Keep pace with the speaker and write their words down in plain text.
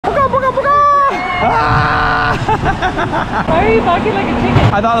Ah! Why are you barking like a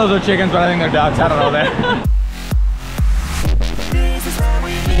chicken? I thought those were chickens, but I think they're ducks. I don't know there.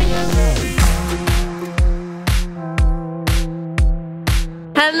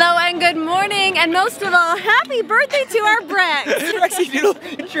 Hello and good morning, and most of all, happy birthday to our Brex. Brexie Doodle,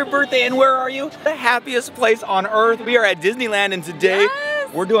 it's your birthday, and where are you? The happiest place on earth. We are at Disneyland, and today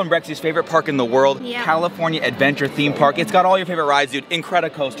we're doing Brexie's favorite park in the world, California Adventure Theme Park. It's got all your favorite rides, dude.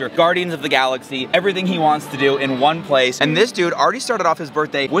 Incredicoaster, Guardians of the Galaxy, everything he wants to do in one place. And this dude already started off his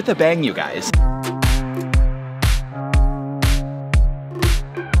birthday with a bang, you guys.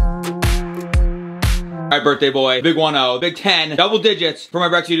 All right, birthday boy, big 1-0, big 10, double digits for my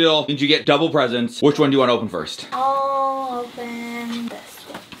Brexie Doodle means you get double presents. Which one do you want to open first? I'll open this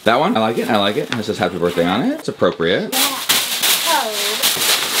one. That one? I like it, I like it. This says happy birthday on it. It's appropriate.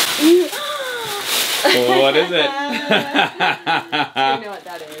 Yeah. What is it? I know what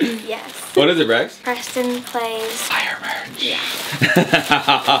that is. Yes. What is it, Brex? Preston plays Fire merch. Yeah.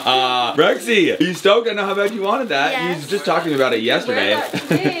 Brexie, are you stoked? I know how bad you wanted that. Yes. You was just talking about it yesterday.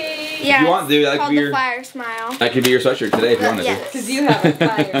 Yeah. You want to do that? Called Could be the your Fire Smile. That could be your sweatshirt today if you wanted to. Because you have a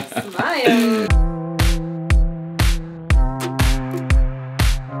fire smile.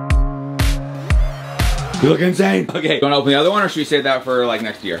 You look insane. Okay, you want to open the other one, or should we save that for like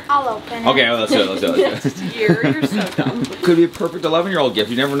next year? I'll open it. Okay, well, let's do it. Let's do it. Let's do it. Next year, you're so dumb. Could be a perfect 11-year-old gift.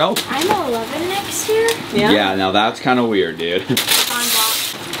 You never know. I'm 11 next year. Yeah. Now that's kind of weird, dude.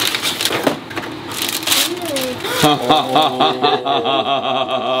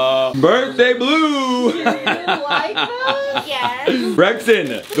 Birthday blue! You didn't like those? Yes.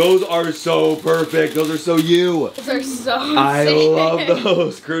 Brexen, those are so perfect. Those are so you. Those are so I sick. love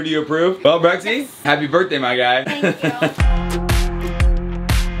those. Crew, do you approve? Well, Brexie, happy birthday, my guy. Thank you.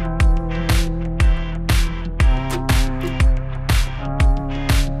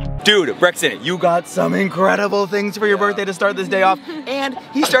 Dude, Brexen, you got some incredible things for your birthday to start this day off, and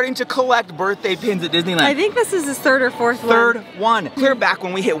he's starting to collect birthday pins at Disneyland. I think this is his third or fourth one. Third one. Clear back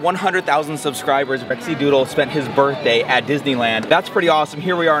when we hit 100,000 subscribers, Brexie Doodle spent his birthday at Disneyland. That's pretty awesome.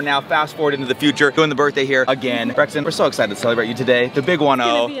 Here we are now, fast forward into the future, doing the birthday here again. Brexen, we're so excited to celebrate you today. The big 1-0. It's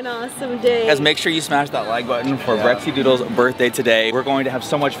gonna be an awesome day. Guys, make sure you smash that like button for Brexie Doodle's birthday today. We're going to have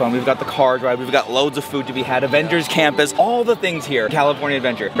so much fun. We've got the cars ride, we've got loads of food to be had, Avengers Campus, all the things here. California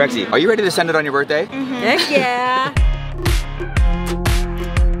Adventure. Brexie, are you ready to send it on your birthday? Heck yeah.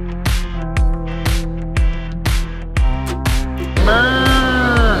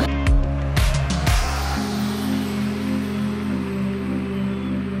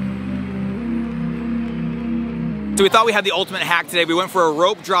 So we thought we had the ultimate hack today. We went for a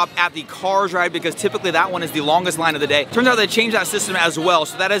rope drop at the cars ride because typically that one is the longest line of the day. Turns out they changed that system as well.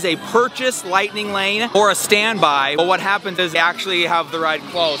 So that is a purchase lightning lane or a standby. But what happens is they actually have the ride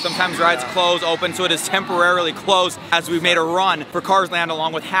closed. Sometimes rides close, open, so it is temporarily closed as we've made a run for Cars Land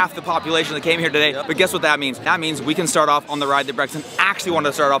along with half the population that came here today. But guess what that means? That means we can start off on the ride that Brexen actually wanted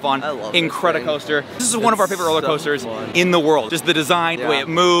to start off on, Incredicoaster. This is one of our favorite roller coasters in the world. Just the design, the way it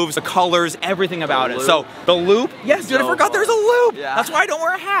moves, the colors, everything about it. So the loop, yes, dude, I forgot there's a loop. That's why I don't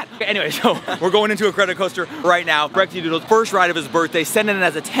wear a hat. Okay, anyway, so we're going into Incredicoaster right now. Brexie Doodle's first ride of his birthday, sending it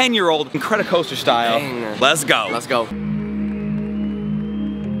as a 10-year-old Incredicoaster style. Dang. Let's go. Let's go.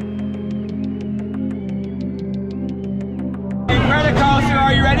 Incredicoaster,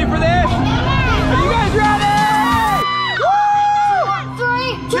 are you ready for this? Are you guys ready? Woo!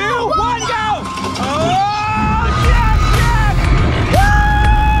 3, 2, 1, go! Oh, yes, yes! Woo!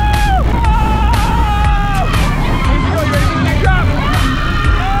 Oh! Here we go, you ready for the next drop?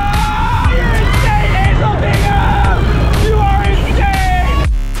 Oh, you're insane, Hazel Bingham! You are insane!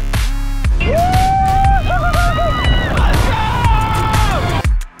 Woo!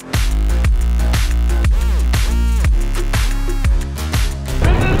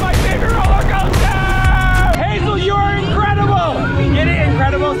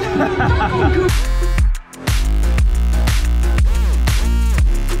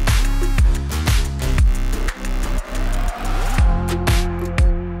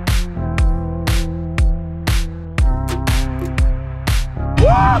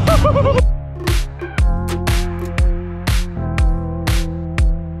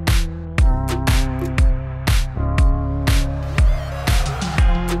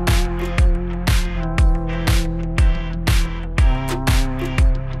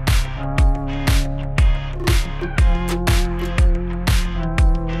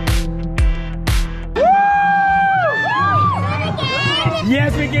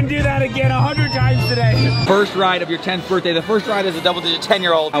 Yes, we can do that again 100 times today. First ride of your 10th birthday. The first ride as a double-digit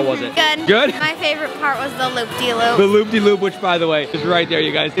 10-year-old. How was it? Good. Good? My favorite part was the loop-de-loop. The loop-de-loop, which by the way, is right there,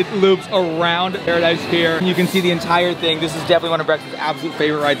 you guys. It loops around Paradise Pier. You can see the entire thing. This is definitely one of Brexie's absolute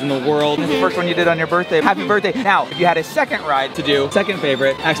favorite rides in the world. This is the first one you did on your birthday. Happy birthday. Now, if you had a second ride to do, second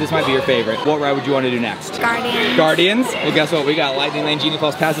favorite, actually this might be your favorite. What ride would you want to do next? Guardians. Guardians? Well, guess what? We got Lightning Lane Genie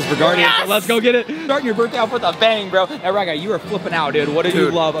Plus passes for Guardians. Yes! So let's go get it. Starting your birthday off with a bang, bro. Now, Raga, you are flipping out, dude. What did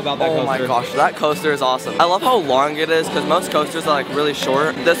you love about that coaster? Oh my gosh, that coaster is awesome. I love how long it is because most coasters are like really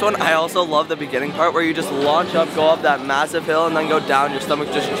short. This one, I also love the beginning part where you just launch up, go up that massive hill, and then go down. Your stomach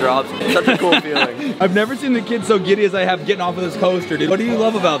just drops. Such a cool feeling. I've never seen the kids so giddy as I have getting off of this coaster, dude. What do you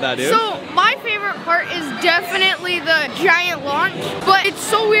love about that, dude? So my favorite part is definitely the giant launch, but it's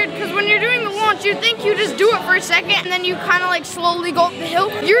so weird because when you're doing the launch, you think you just do it for a second and then you kind of like slowly go up the hill.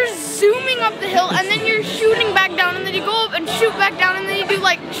 You're zooming up the hill and then you're shooting back down and then you go up and shoot back down and then you do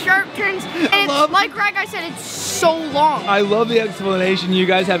like sharp turns. And it's like Raga said, it's so long. I love the explanation. You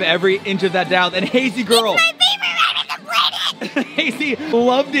guys have every inch of that down. And Hazy girl. It's my favorite ride on the planet. Hazy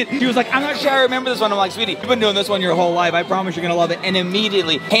loved it. She was like, I'm not sure I remember this one. I'm like, sweetie, you've been doing this one your whole life. I promise you're gonna love it. And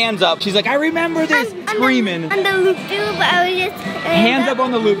immediately, hands up. She's like, I remember this. Screaming. On the loop-de-loop, I was just... Hands up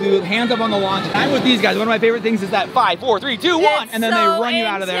on the loop-de-loop, hands up on the launch. I'm with these guys. One of my favorite things is that 5, 4, 3, 2, 1. And then they run you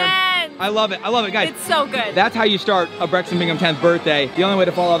out of there. I love it. I love it, guys. It's so good. That's how you start a Brexsen Bingham 10th birthday. The only way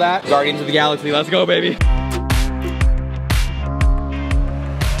to follow that, Guardians of the Galaxy. Let's go, baby.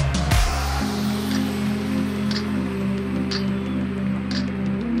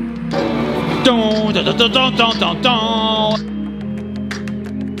 Dun, dun, dun, dun, dun, dun, dun.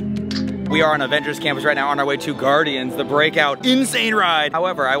 We are on Avengers campus right now on our way to Guardians, the breakout insane ride.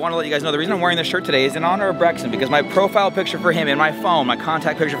 However, I want to let you guys know the reason I'm wearing this shirt today is in honor of Brexsen because my profile picture for him in my phone, my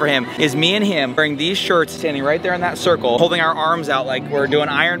contact picture for him, is me and him wearing these shirts, standing right there in that circle, holding our arms out like we're doing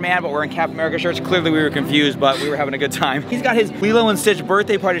Iron Man, but we're in Captain America shirts. Clearly we were confused, but we were having a good time. He's got his Lilo and Stitch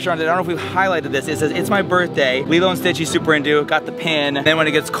birthday party shirt on. I don't know if we've highlighted this. It says, it's my birthday. Lilo and Stitch he's super into, got the pin. Then when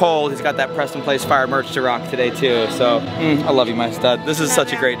it gets cold, he's got that Preston Place Fire merch to rock today too. So, I love you, my stud. This is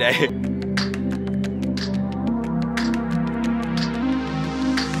such a great day.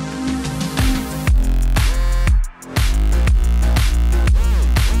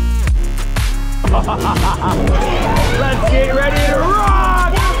 Let's get ready to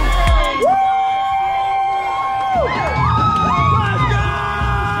rock! Woo! Let's go!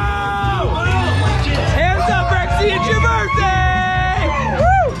 Hands up, Brexie, it's your birthday!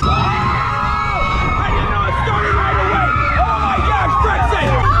 Woo! I didn't know it started right away! Oh my gosh,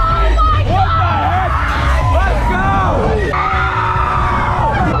 Brexie! What the heck? Let's go!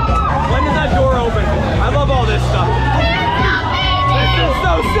 When did that door open? I love all this stuff. This is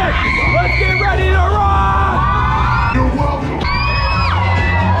so sick! Let's get ready to rock! You're welcome.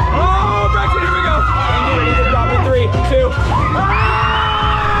 Oh, Brexie, here we go. And get ready to drop in 3, 2. Ah!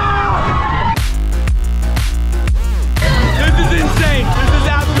 This is insane. This is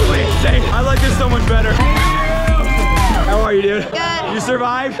absolutely insane. I like this so much better. How are you, dude? Good. You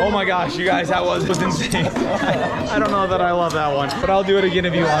survived? Oh my gosh, you guys, that was insane. I don't know that I love that one, but I'll do it again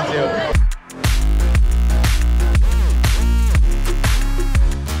if you want to.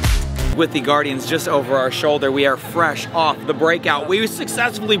 With the Guardians just over our shoulder, we are fresh off the breakout. We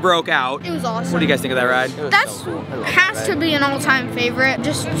successfully broke out. It was awesome. What do you guys think of that ride? That's has to be an all-time favorite.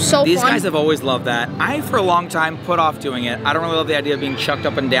 Just so These fun. guys have always loved that. I, for a long time, put off doing it. I don't really love the idea of being chucked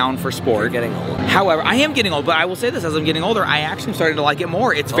up and down for sport. You're getting old. However, I am getting old, but I will say this, as I'm getting older, I actually started to like it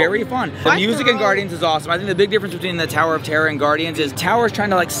more. It's very fun. The music in Guardians is awesome. I think the big difference between the Tower of Terror and Guardians is Tower's trying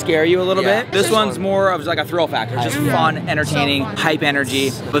to like scare you a little bit. This one's more of like a thrill factor. It's just fun, entertaining, hype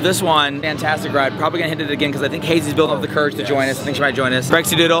energy. But this one, fantastic ride. Probably gonna hit it again because I think Hazy's building up the courage to join us. I think she might join us.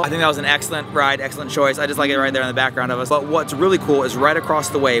 Brexie Doodle, I think that was an excellent ride, excellent choice. I just like it right there in the background of us. But what's really cool is right across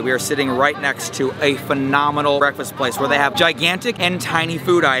the way, we are sitting right next to a phenomenal breakfast place where they have gigantic and tiny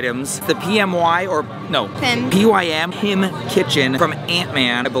food items. The PMY, or no, PYM Him Kitchen from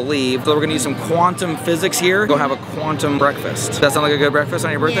Ant-Man, I believe. So we're gonna use some quantum physics here. Go have a quantum breakfast. Does that sound like a good breakfast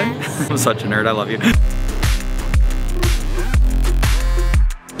on your birthday? Yes. I'm such a nerd, I love you.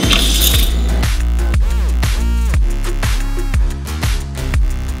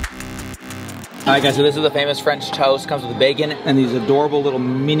 Alright guys, so this is the famous French toast. Comes with bacon and these adorable little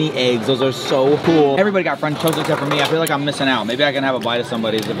mini eggs. Those are so cool. Everybody got French toast except for me. I feel like I'm missing out. Maybe I can have a bite of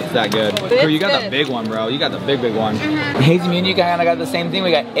somebody's if it's that good. Bro, you got the big one, bro. You got the big one. Hazy, me and you kind of got the same thing.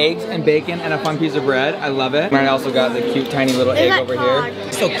 We got eggs and bacon and a fun piece of bread. I love it. And I also got the cute tiny little egg over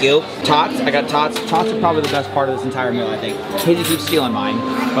here. So cute. Tots. I got tots. Tots are probably the best part of this entire meal, I think. Hazy keeps stealing mine,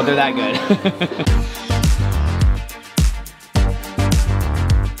 but they're that good.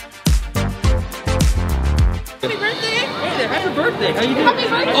 birthday. How you doing? Happy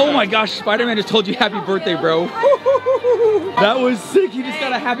birthday. Oh my gosh, Spider-Man just told you happy birthday, bro. That was sick. He just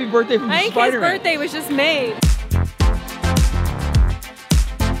got a happy birthday from Spider-Man. I think his birthday was just made.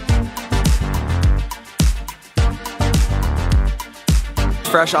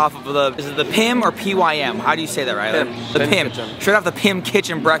 Fresh off of the, is it the PIM or PYM? How do you say that, right? PIM. The PIM. Kitchen. Straight off the PIM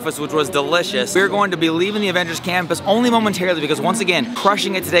kitchen breakfast, which was delicious. We're going to be leaving the Avengers campus only momentarily because once again,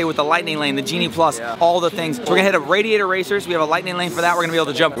 crushing it today with the Lightning Lane, the Genie Plus, all the things. So we're gonna hit a Radiator Racers. We have a Lightning Lane for that. We're gonna be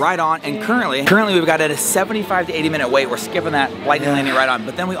able to jump right on. And currently we've got a 75 to 80 minute wait. We're skipping that Lightning Lane right on.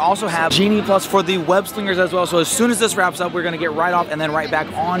 But then we also have Genie Plus for the Web Slingers as well. So as soon as this wraps up, we're gonna get right off and then right back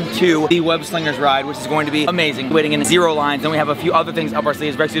onto the Web Slingers ride, which is going to be amazing. Waiting in 0 lines. Then we have a few other things up our sleeves.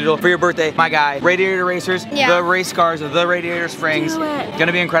 Brexie Digital, for your birthday, my guy, Radiator Racers, the race cars, the Radiator Springs.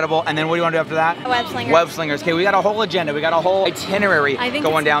 Gonna be incredible. And then what do you want to do after that? Web Slingers. Web Slingers. Okay, we got a whole agenda. We got a whole itinerary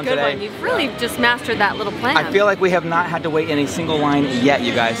going down today. One. You've really just mastered that little plan. I feel like we have not had to wait in a single line yet,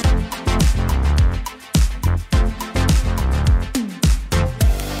 you guys.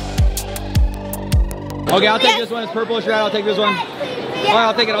 Okay, I'll take this one. It's purplish red. I'll take this one. All right,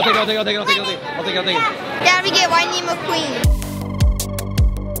 I'll take it. I'll take it. Gotta be get Lightning McQueen.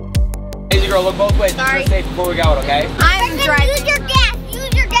 Easy girl, look both ways. Sorry. Safe before we go out, okay? I'm driving. Use your gas.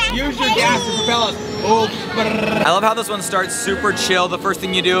 Use your gas to propel us. Oh. I love how this one starts super chill. The first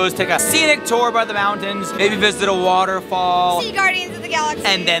thing you do is take a scenic tour by the mountains, maybe visit a waterfall. See Guardians of the Galaxy.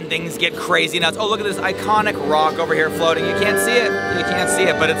 And then things get crazy nuts. Oh, look at this iconic rock over here floating. You can't see it. You can't see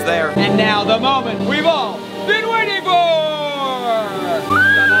it, but it's there. And now the moment we've all been waiting for.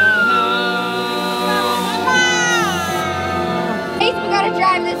 We gotta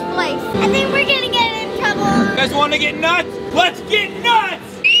drive this place. I think we're gonna get in trouble. You guys want to get nuts? Let's get nuts!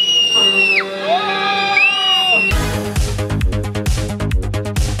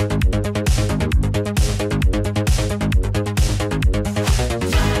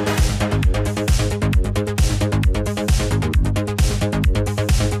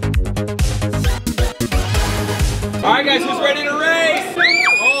 All right, guys, who's ready to race?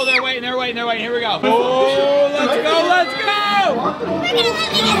 Oh, they're waiting. Here we go. Oh, let's go. We're gonna let me get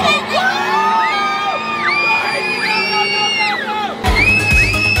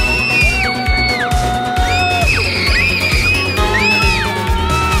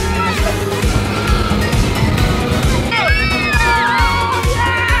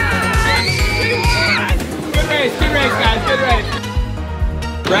Good race, guys, good race.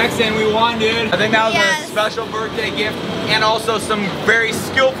 Brexsen, we won, dude. I think that was a special birthday gift and also some very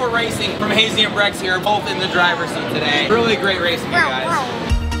skillful racing from Hazy and Brex here, both in the driver's seat today. Really great racing, you guys.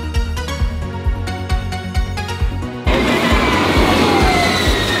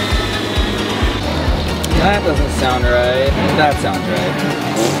 That doesn't sound right. That sounds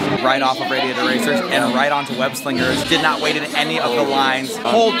right. Right off of Radiator Racers and right onto Web Slingers. Did not wait in any of the lines.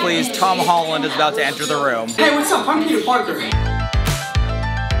 Hold please, Tom Holland is about to enter the room. Hey, what's up? I'm Peter Parker.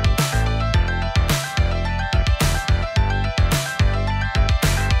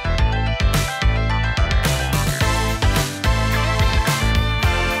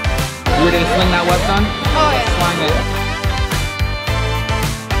 You ready to sling that web, son? Oh yeah. Sling it.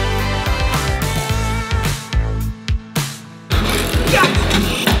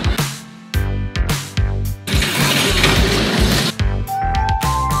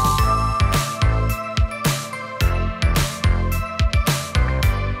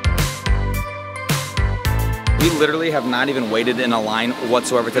 We literally have not even waited in a line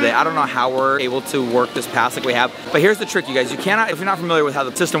whatsoever today. I don't know how we're able to work this pass like we have, but here's the trick, you guys. You cannot, if you're not familiar with how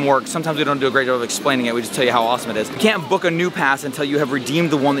the system works, sometimes we don't do a great job of explaining it. We just tell you how awesome it is. You can't book a new pass until you have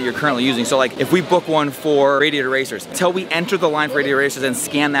redeemed the one that you're currently using. So like if we book one for Radiator Racers, until we enter the line for Radiator Racers and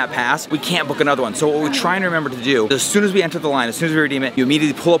scan that pass, we can't book another one. So what we're trying to remember to do, as soon as we enter the line, as soon as we redeem it, you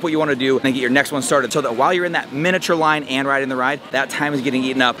immediately pull up what you want to do and then get your next one started, so that while you're in that miniature line and riding the ride, that time is getting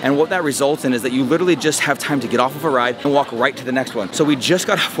eaten up. And what that results in is that you literally just have time to get off of a ride and walk right to the next one. So we just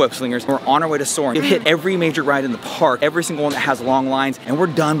got off Web Slingers and we're on our way to Soaring. We've hit every major ride in the park, every single one that has long lines, and we're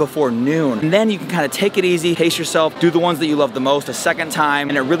done before noon. And then you can kind of take it easy, pace yourself, do the ones that you love the most a second time,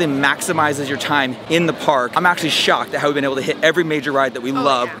 and it really maximizes your time in the park. I'm actually shocked at how we've been able to hit every major ride that we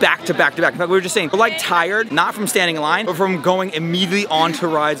love back to back to back. In fact, we were just saying, we're like tired, not from standing in line, but from going immediately onto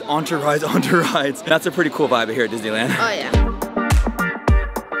rides, onto rides, onto rides. That's a pretty cool vibe here at Disneyland. Oh yeah.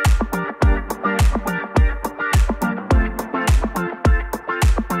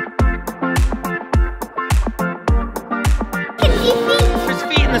 There's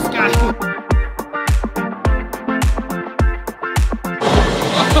feet in the sky.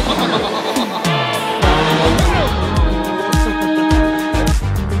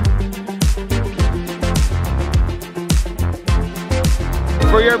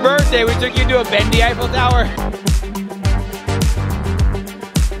 birthday, we took you to a bendy Eiffel Tower.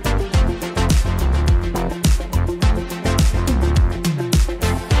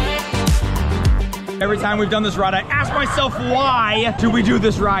 Every time we've done this ride, I ask myself, why do we do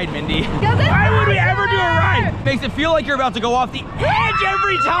this ride, Mindy? Why would we ever do a ride? Makes it feel like you're about to go off the edge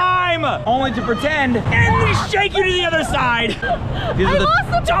every time, only to pretend and they shake you to the other side. These are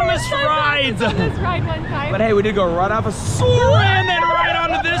the dumbest rides. This ride one time. But hey, we did go right off a swim and right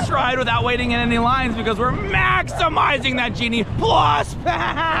onto this ride without waiting in any lines because we're maximizing that Genie Plus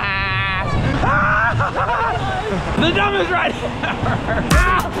pass. The dumbest ride ever.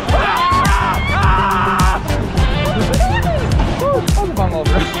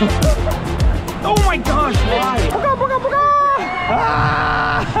 Oh my gosh, why?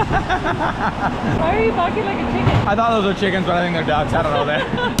 Why are you barking like a chicken? I thought those were chickens, but I think they're ducks. I don't know that.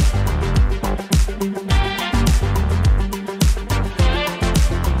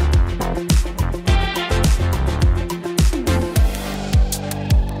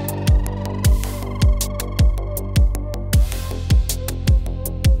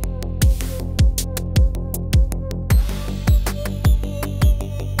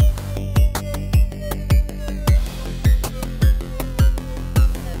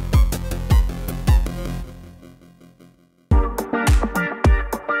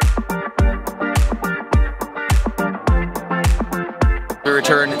 We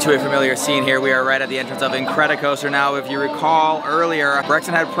return to a familiar scene here. We are right at the entrance of Incredicoaster now. If you recall earlier, Brexsen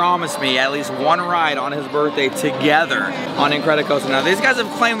had promised me at least one ride on his birthday together on Incredicoaster. Now these guys have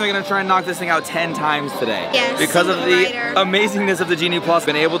claimed they're gonna try and knock this thing out 10 times today. Yes, because of the amazingness of the Genie Plus,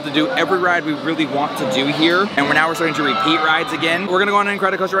 been able to do every ride we really want to do here. And we're starting to repeat rides again. We're gonna go on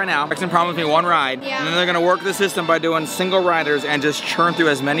Incredicoaster right now. Brexsen promised me one ride. Yeah. And then they're gonna work the system by doing single riders and just churn through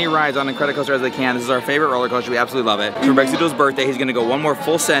as many rides on Incredicoaster as they can. This is our favorite roller coaster. We absolutely love it. For Brexie Doodle's birthday, he's gonna go one more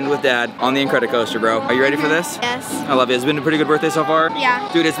full send with Dad on the Incredicoaster, bro. Are you ready for this? Yes. I love it. It's been a pretty good birthday so far. Yeah.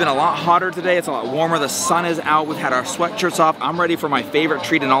 Dude, it's been a lot hotter today. It's a lot warmer. The sun is out. We've had our sweatshirts off. I'm ready for my favorite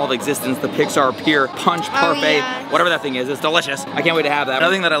treat in all of existence, the Pixar Pier Punch Parfait. Yeah. Whatever that thing is. It's delicious. I can't wait to have that.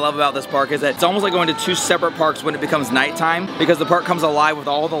 Another thing that I love about this park is that it's almost like going to two separate parks when it becomes nighttime because the park comes alive with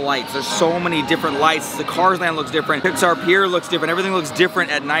all the lights. There's so many different lights. The Cars Land looks different. Pixar Pier looks different. Everything looks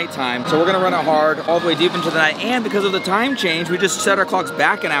different at nighttime. So we're gonna run it hard all the way deep into the night. And because of the time change, we just set our clocks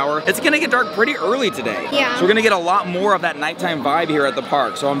back an hour. It's gonna get dark pretty early today. Yeah. So we're gonna get a lot more of that nighttime vibe here at the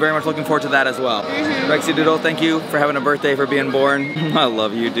park. So I'm very much looking forward to that as well. Brexie Doodle, thank you for having a birthday, for being born. I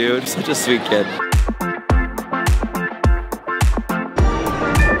love you, dude. Such a sweet kid.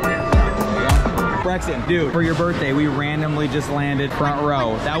 Brexsen, dude, for your birthday, we randomly just landed front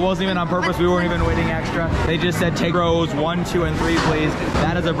row. That wasn't even on purpose. We weren't even waiting extra. They just said, take rows 1, 2, and 3, please.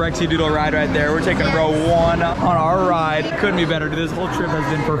 That is a Brexie Doodle ride right there. We're taking row 1 on our ride. Couldn't be better, dude. This whole trip has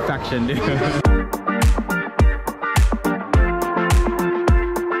been perfection, dude.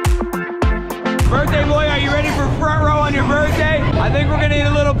 Birthday boy, are you ready for front row on your birthday? I think we're gonna need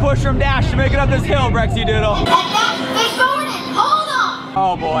a little push from Dash to make it up this hill, Brexie Doodle. Hold on.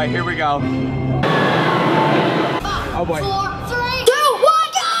 Oh boy, here we go. Oh boy. 4, 3, 2,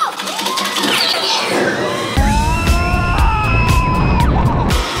 1, go!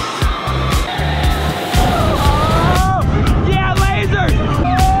 Yeah, lasers!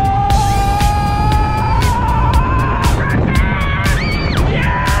 Yes!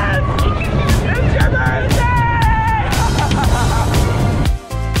 It's your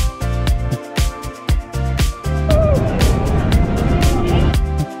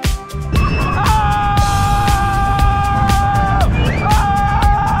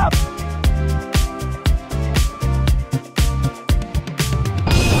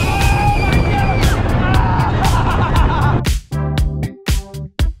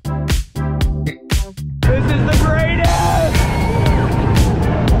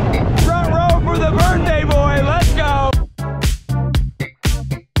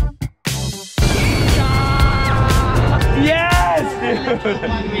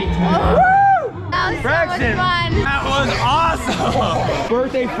Brexsen, that was awesome!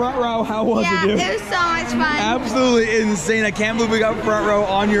 Birthday front row, how was it, dude? It was so much fun. Absolutely insane. I can't believe we got front row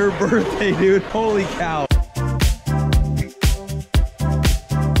on your birthday, dude. Holy cow.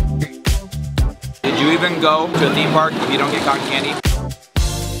 Did you even go to a theme park if you don't get cotton candy?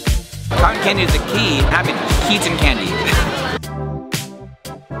 Cotton candy is the key. Happiness. Keats and candy.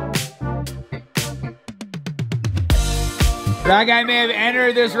 That guy may have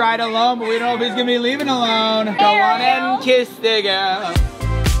entered this ride alone, but we don't know if he's gonna be leaving alone. Go on and kiss the girl.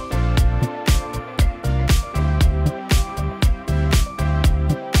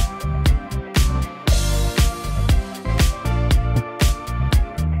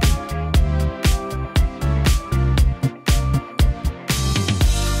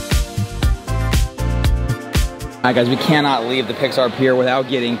 Alright guys, we cannot leave the Pixar Pier without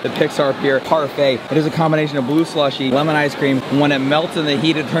getting the Pixar Pier Parfait. It is a combination of blue slushy, lemon ice cream. When it melts in the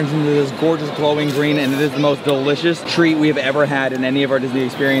heat, it turns into this gorgeous glowing green, and it is the most delicious treat we have ever had in any of our Disney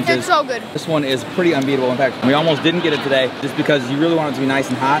experiences. It's so good. This one is pretty unbeatable. In fact, we almost didn't get it today just because you really want it to be nice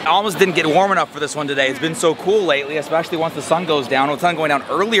and hot. I almost didn't get warm enough for this one today. It's been so cool lately, especially once the sun goes down. With the sun going down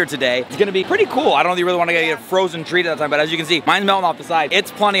earlier today, it's gonna be pretty cool. I don't know if you really want to get a frozen treat at that time, but as you can see, mine's melting off the side.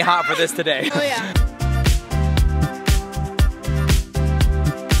 It's plenty hot for this today. Oh yeah.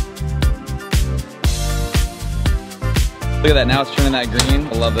 Look at that, now it's turning that green.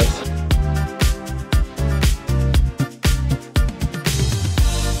 I love this.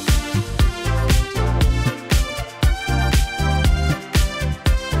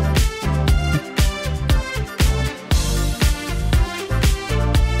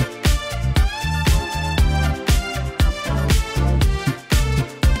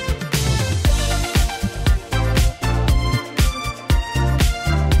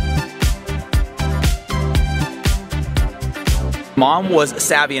 Mom was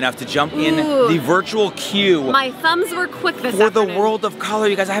savvy enough to jump in the virtual queue. My thumbs were quick this for the afternoon. World of Color.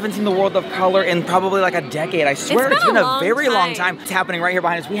 You guys, I haven't seen the World of Color in probably like a decade. I swear it's been a very long time. It's happening right here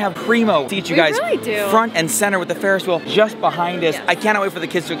behind us. We have primo seats, you guys, really do. front and center with the Ferris wheel just behind us. Yes. I cannot wait for the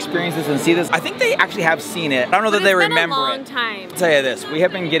kids to experience this and see this. I think they actually have seen it. I don't know that they remember it. It's been a long time. I'll tell you this, we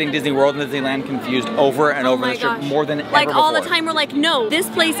have been getting Disney World and Disneyland confused over and over this trip more than ever before. All the time we're like, no, this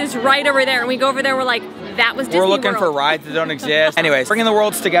place is right over there. And we go over there, we're like, that was Disney World. We're looking for rides that don't exist. Anyways, bringing the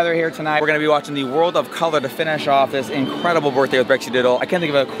worlds together here tonight. We're going to be watching the World of Color to finish off this incredible birthday with Brexie Diddle. I can't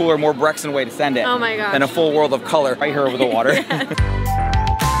think of a cooler, more Brexen way to send it. Oh my gosh. Than a full World of Color right here over the water. Yes.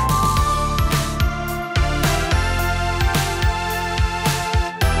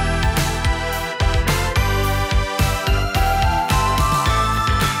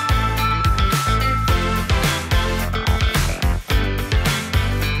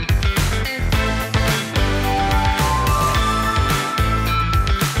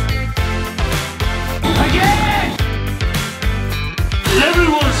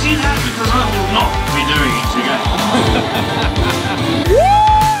 Everyone sees that because I will not be doing it again.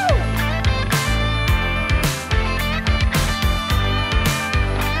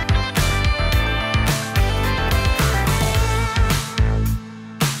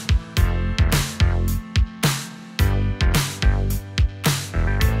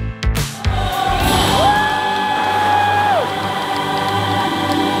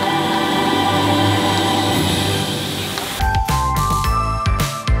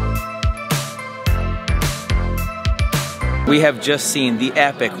 We have just seen the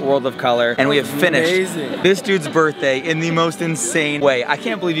epic World of Color, and we have finished this dude's birthday in the most insane way. I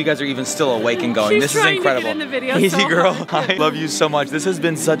can't believe you guys are even still awake and going. This is incredible. To get in the video Easy so girl, hard. I love you so much. This has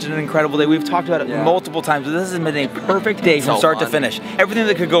been such an incredible day. We've talked about it multiple times, but this has been a perfect day from start to finish. Everything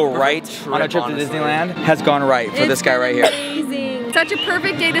that could go right on a trip to Disneyland has gone right for this guy right here. Amazing. Such a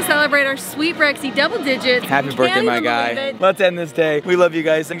perfect day to celebrate our sweet Brexie double digits. Happy birthday, my guy. Let's end this day. We love you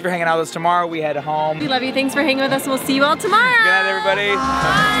guys. Thanks for hanging out with us tomorrow. We head home. We love you. Thanks for hanging with us. We'll see you all tomorrow. Good night, everybody.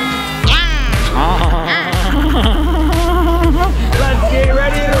 Bye. Let's get ready.